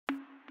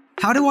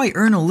How do I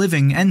earn a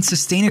living and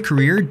sustain a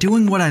career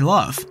doing what I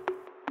love?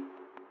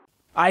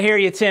 I hear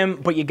you,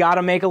 Tim, but you got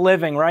to make a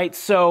living, right?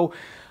 So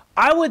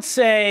I would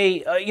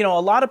say, a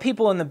lot of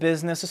people in the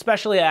business,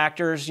 especially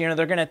actors, they're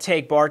going to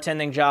take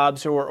bartending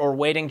jobs or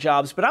waiting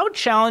jobs. But I would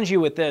challenge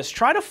you with this.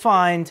 Try to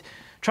find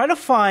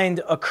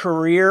a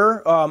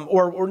career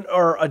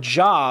or a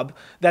job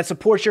that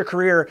supports your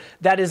career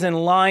that is in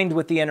line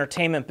with the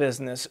entertainment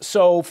business.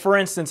 So, for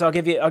instance, I'll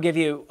give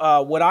you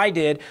what I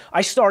did.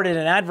 I started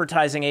an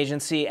advertising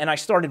agency and I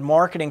started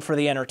marketing for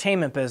the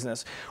entertainment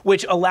business,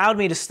 which allowed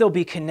me to still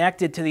be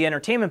connected to the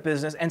entertainment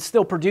business and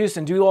still produce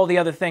and do all the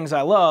other things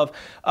I love.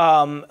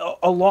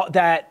 A lot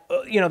that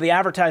the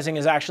advertising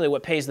is actually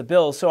what pays the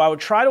bills. So I would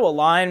try to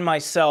align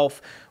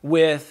myself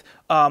with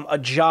a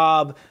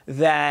job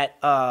that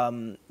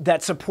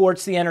that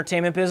supports the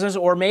entertainment business,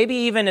 or maybe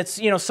even it's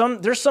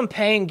there's some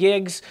paying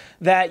gigs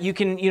that you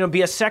can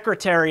be a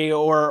secretary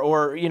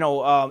or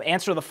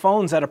answer the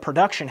phones at a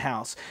production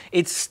house.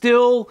 It's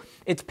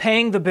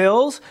paying the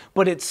bills,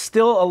 but it's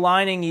still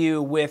aligning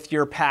you with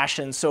your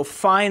passion. So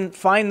find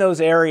those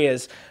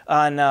areas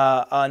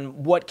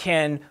on what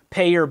can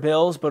pay your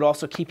bills, but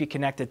also keep you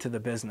connected to the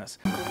business.